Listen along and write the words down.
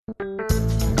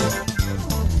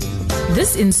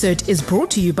This insert is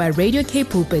brought to you by Radio K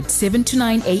Pulpit 7 to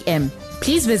 9 a.m.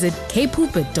 Please visit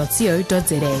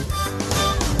kpulpit.co.za.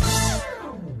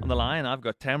 On the line, I've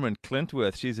got Tamryn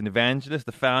Klintworth. She's an evangelist,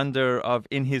 the founder of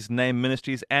In His Name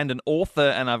Ministries, and an author.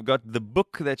 And I've got the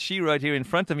book that she wrote here in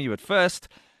front of me. But first,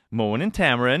 morning,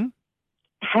 Tamryn.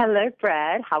 Hello,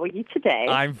 Brad. How are you today?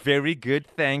 I'm very good,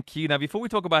 thank you. Now, before we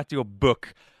talk about your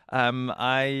book, and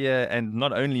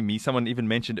not only me, someone even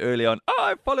mentioned earlier on,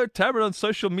 I followed Tamryn on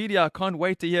social media. I can't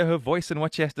wait to hear her voice and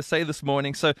what she has to say this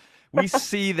morning. So we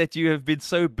see that you have been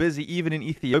so busy, even in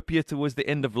Ethiopia towards the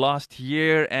end of last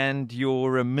year, and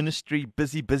your ministry,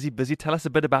 busy. Tell us a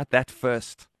bit about that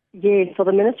first. Yes, so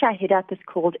the ministry I head up is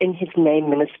called In His Name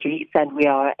Ministries, and we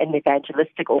are an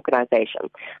evangelistic organization.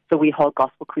 So we hold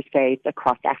gospel crusades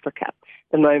across Africa. At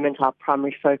the moment, our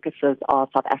primary focuses are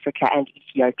South Africa and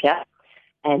Ethiopia.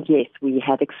 And yes, we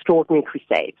have extraordinary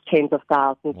crusades, tens of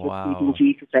thousands receiving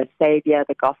Jesus as Savior,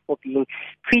 the gospel being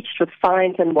preached with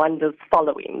signs and wonders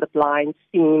following, the blind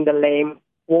seeing, the lame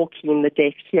walking, the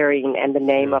deaf hearing, and the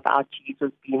name of our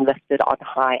Jesus being lifted on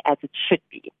high as it should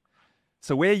be.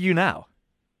 So where are you now?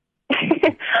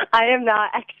 I am now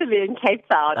actually in Cape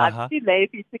Town. I'm too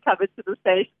lazy to come into the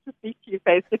station to speak to you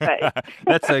face to face.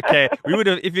 That's okay. We would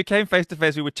have, if you came face to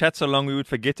face, we would chat so long we would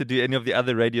forget to do any of the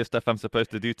other radio stuff I'm supposed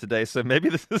to do today. So maybe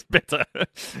this is better.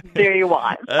 Very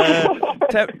wise.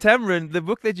 Tamryn, the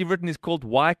book that you've written is called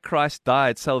Why Christ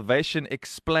Died, Salvation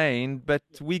Explained. But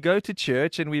we go to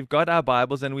church and we've got our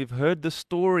Bibles and we've heard the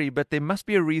story, but there must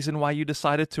be a reason why you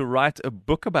decided to write a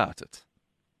book about it.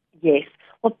 Yes.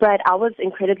 Well, Brad, I was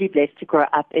incredibly blessed to grow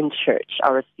up in church. I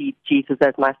received Jesus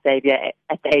as my Savior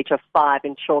at the age of 5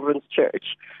 in children's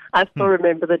church. I still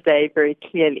remember the day very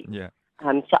clearly. Yeah.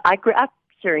 So I grew up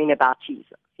hearing about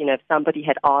Jesus. You know, if somebody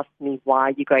had asked me, why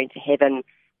are you going to heaven,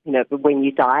 you know, when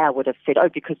you die, I would have said,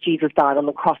 because Jesus died on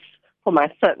the cross for my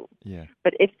sin. Yeah.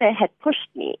 But if they had pushed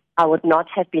me, I would not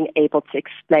have been able to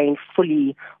explain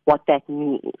fully what that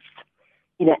means.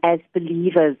 You know, as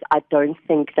believers, I don't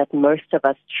think that most of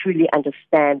us truly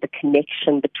understand the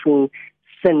connection between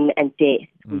sin and death.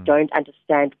 We don't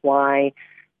understand why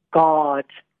God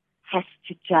has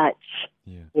to judge.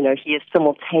 Yeah. You know, He is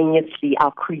simultaneously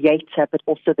our creator, but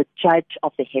also the judge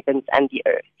of the heavens and the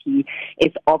earth. He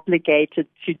is obligated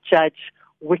to judge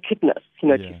wickedness,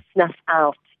 to snuff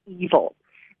out evil.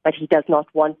 But He does not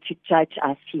want to judge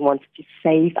us. He wants to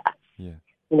save us. Yeah.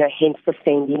 You know, hence the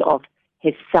sending of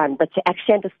His Son, but to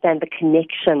actually understand the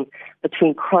connection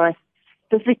between Christ's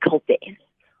physical death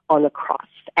on the cross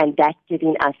and that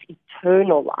giving us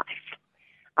eternal life.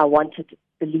 I wanted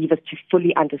believers to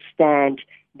fully understand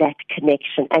that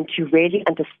connection and to really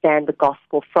understand the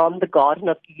gospel from the Garden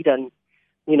of Eden,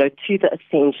 to the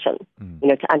ascension,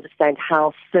 to understand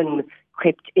how sin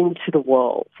crept into the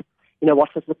world.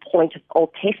 What was the point of the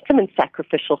Old Testament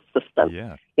sacrificial system?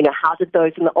 Yeah. How did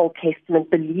those in the Old Testament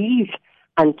believe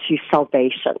unto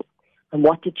salvation? And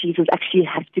what did Jesus actually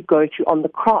have to go through on the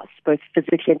cross, both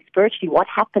physically and spiritually? What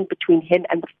happened between Him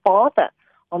and the Father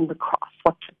on the cross?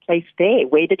 What took place there?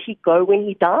 Where did He go when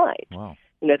He died? Wow.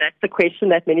 That's the question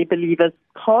that many believers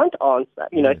can't answer.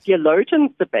 Yes.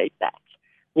 Theologians debate that.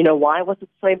 Why was it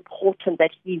so important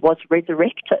that He was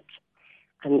resurrected?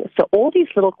 And so all these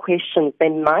little questions, they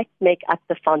might make up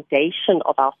the foundation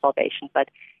of our salvation, but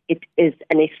it is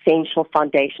an essential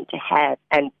foundation to have.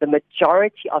 And the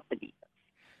majority of believers,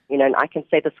 and I can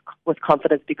say this with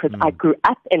confidence because I grew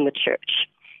up in the church.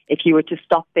 If you were to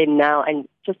stop them now and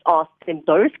just ask them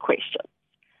those questions,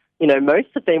 most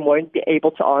of them won't be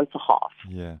able to answer half.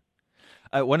 Yeah.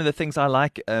 One of the things I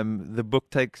like, the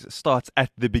book starts at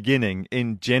the beginning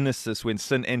in Genesis when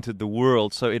sin entered the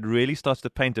world. So it really starts to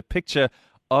paint a picture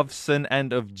of sin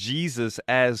and of Jesus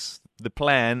as the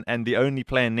plan and the only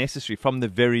plan necessary from the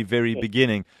very, very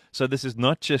beginning. So this is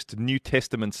not just New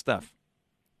Testament stuff.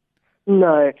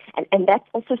 No, and that's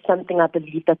also something I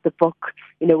believe that the book,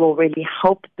 will really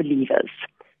help believers,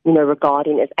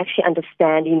 regarding is actually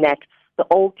understanding that the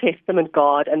Old Testament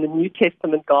God and the New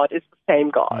Testament God is the same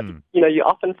God. You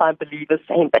often find believers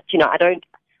saying, but, I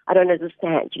don't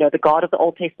understand. The God of the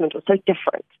Old Testament was so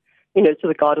different, to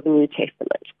the God of the New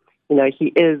Testament.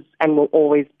 He is and will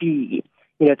always be,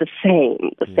 the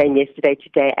same yesterday,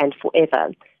 today, and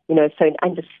forever. So in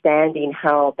understanding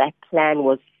how that plan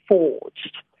was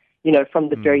forged, from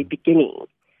the very beginning,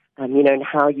 and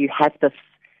how you have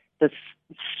this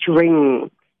string,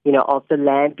 of the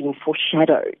Lamb being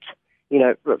foreshadowed,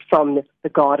 from the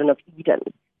Garden of Eden,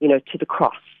 to the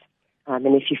cross. And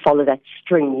if you follow that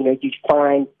string, you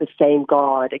find the same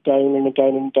God again and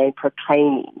again and again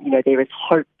proclaiming, there is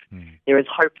hope. There is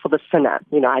hope for the sinner.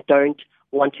 I don't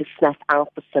want to snuff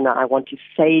out the sinner. I want to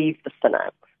save the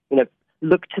sinner.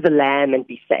 Look to the Lamb and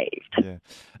be saved. Yeah.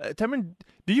 Tamryn,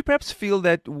 do you perhaps feel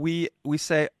that we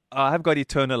say, I've got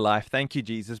eternal life, thank you,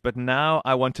 Jesus, but now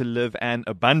I want to live an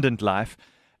abundant life,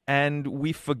 and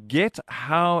we forget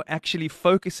how actually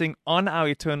focusing on our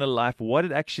eternal life, what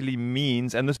it actually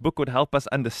means, and this book would help us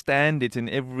understand it in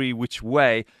every which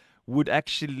way, would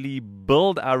actually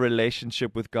build our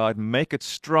relationship with God, make it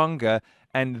stronger,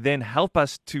 and then help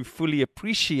us to fully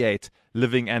appreciate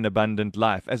living an abundant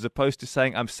life, as opposed to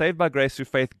saying, I'm saved by grace through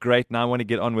faith, great, now I want to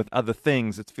get on with other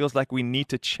things. It feels like we need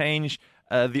to change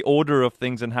the order of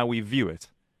things and how we view it.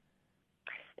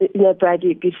 Brad,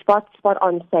 you're spot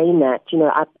on saying that.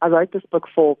 I wrote this book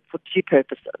for two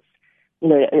purposes.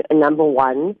 Number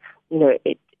one,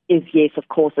 it is, yes, of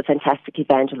course, a fantastic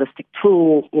evangelistic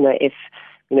tool. If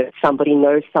somebody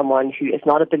knows someone who is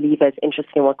not a believer, is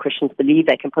interested in what Christians believe,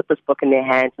 they can put this book in their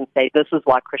hands and say, this is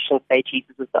why Christians say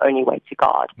Jesus is the only way to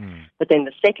God. But then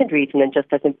the second reason, and just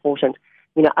as important,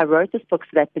 I wrote this book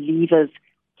so that believers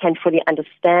can fully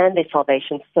understand their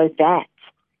salvation so that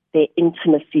their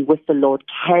intimacy with the Lord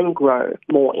can grow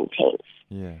more intense.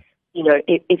 Yeah.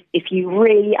 If you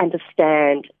really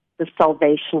understand the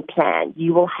salvation plan,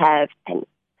 you will have an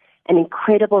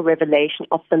incredible revelation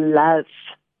of the love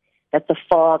that the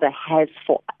Father has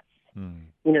for us.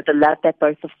 The love that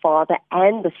both the Father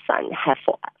and the Son have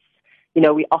for us.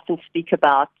 We often speak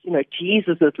about,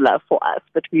 Jesus' love for us,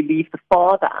 but we leave the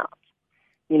Father out.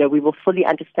 We will fully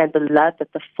understand the love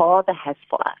that the Father has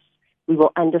for us. We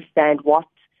will understand what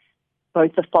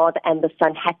both the Father and the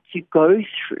Son had to go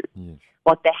through,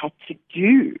 what they had to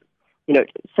do,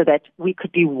 so that we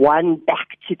could be won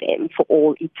back to them for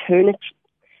all eternity.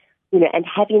 And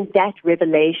having that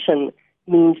revelation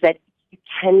means that you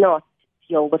cannot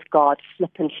deal with God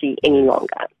flippantly any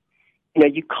longer.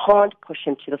 You can't push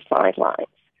him to the sidelines.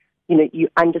 You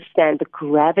understand the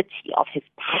gravity of his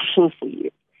passion for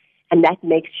you. And that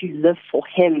makes you live for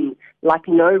him like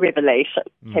no revelation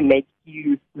can make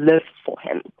you live for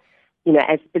him.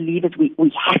 As believers,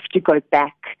 we have to go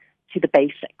back to the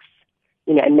basics.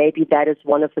 And maybe that is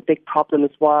one of the big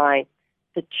problems why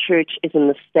the church is in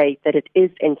the state that it is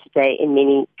in today in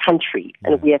many countries.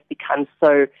 And we have become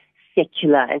so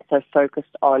secular and so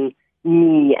focused on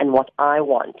me and what I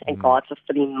want and God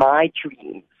fulfilling my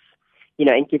dreams,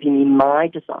 and giving me my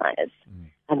desires.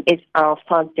 If our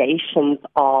foundations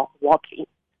are wobbly,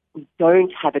 we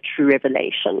don't have a true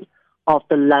revelation of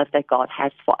the love that God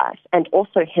has for us, and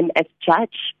also him as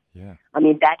judge.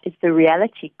 That is the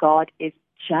reality. God is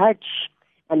judge,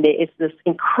 and there is this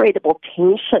incredible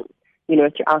tension,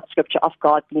 throughout Scripture of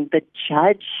God being the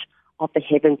judge of the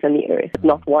heavens and the earth,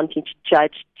 not wanting to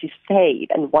judge, to save.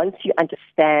 And once you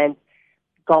understand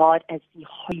God as the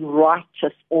holy,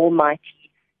 righteous,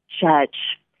 almighty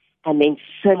judge, and then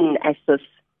sin as this,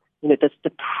 this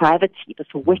depravity, this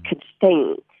wicked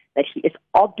thing that he is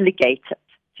obligated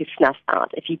to snuff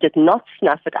out. If he did not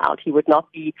snuff it out, he would not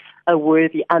be a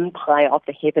worthy umpire of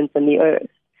the heavens and the earth.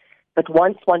 But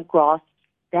once one grasps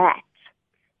that,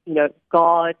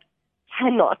 God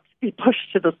cannot be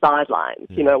pushed to the sidelines.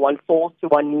 One falls to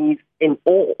one knees in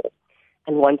awe,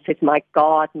 and one says, my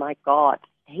God,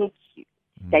 thank you.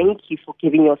 Thank you for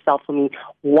giving yourself for me.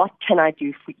 What can I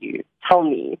do for you? Tell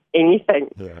me anything.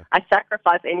 I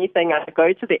sacrifice anything. I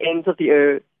go to the ends of the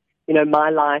earth. My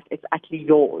life is utterly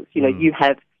yours. You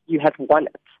have won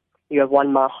it. You have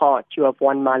won my heart. You have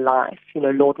won my life.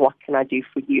 Lord, what can I do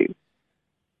for you?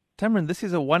 Tamryn, this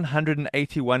is a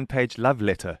 181-page love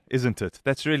letter, isn't it?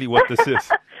 That's really what this is.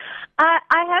 I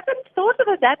haven't thought of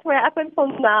it that way up until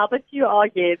now, but you are,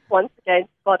 yes, once again,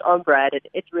 spot on, Brad.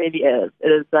 It really is.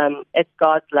 It's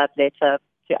God's love letter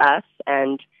to us,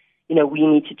 and, we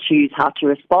need to choose how to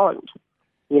respond.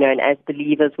 And as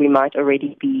believers, we might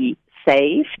already be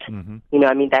saved. I'm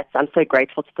so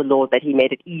grateful to the Lord that he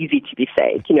made it easy to be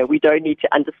saved. We don't need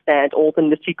to understand all the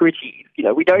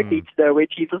nitty-gritties. We don't need to know where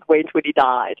Jesus went when he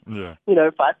died,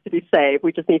 for us to be saved.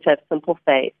 We just need to have simple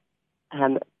faith.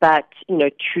 But,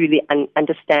 truly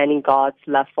understanding God's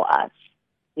love for us,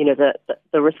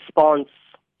 the response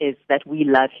is that we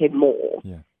love him more.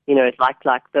 It's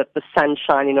like the sun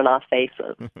shining on our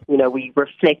faces. We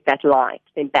reflect that light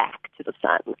then back to the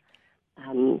sun.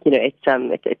 It's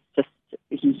just,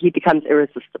 he becomes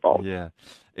irresistible. Yeah.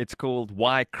 It's called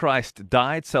Why Christ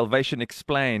Died, Salvation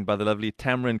Explained by the lovely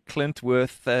Tamryn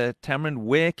Klintworth. Tamryn,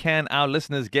 where can our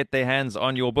listeners get their hands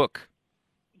on your book?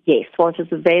 Yes, well, it is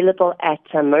available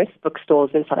at most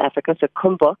bookstores in South Africa, so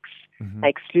Kum Books,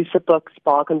 Exclusive Books,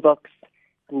 Bargain Books,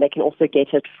 and they can also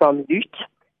get it from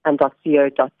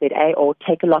loot.co.za or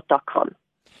takealot.com.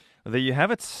 There you have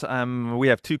it. We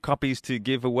have 2 copies to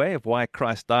give away of Why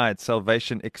Christ Died,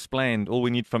 Salvation Explained. All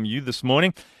we need from you this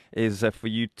morning is for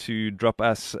you to drop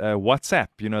us WhatsApp.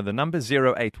 You know, the number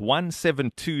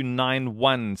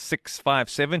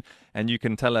 0817291657, and you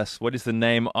can tell us what is the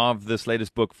name of this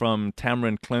latest book from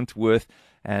Tamryn Klintworth,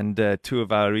 and 2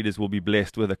 of our readers will be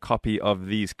blessed with a copy of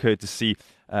these, courtesy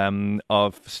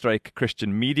of Strake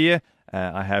Christian Media.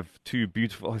 I have 2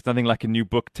 beautiful, it's nothing like a new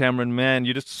book, Tamryn, man.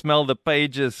 You just smell the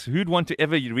pages. Who'd want to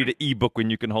ever read an e-book when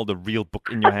you can hold a real book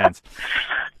in your hands?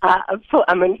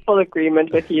 I'm in full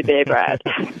agreement with you there, Brad.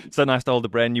 So nice to hold a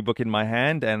brand new book in my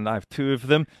hand, and I have 2 of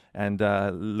them, and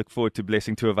look forward to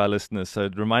blessing 2 of our listeners. So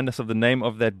remind us of the name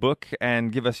of that book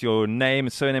and give us your name,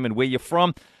 surname, and where you're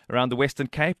from around the Western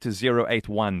Cape to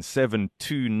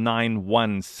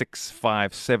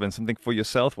 0817291657. Something for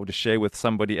yourself or to share with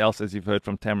somebody else, as you've heard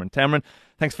from Tamryn. Tamryn,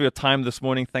 thanks for your time this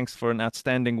morning. Thanks for an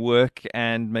outstanding work,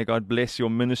 and may God bless your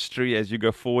ministry as you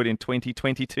go forward in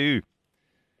 2022.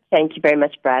 Thank you very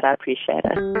much, Brad. I appreciate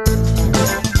it.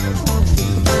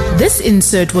 This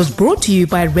insert was brought to you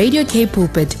by Radio K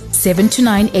Pulpit, 7 to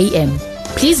 9 a.m.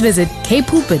 Please visit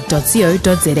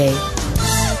kpulpit.co.za.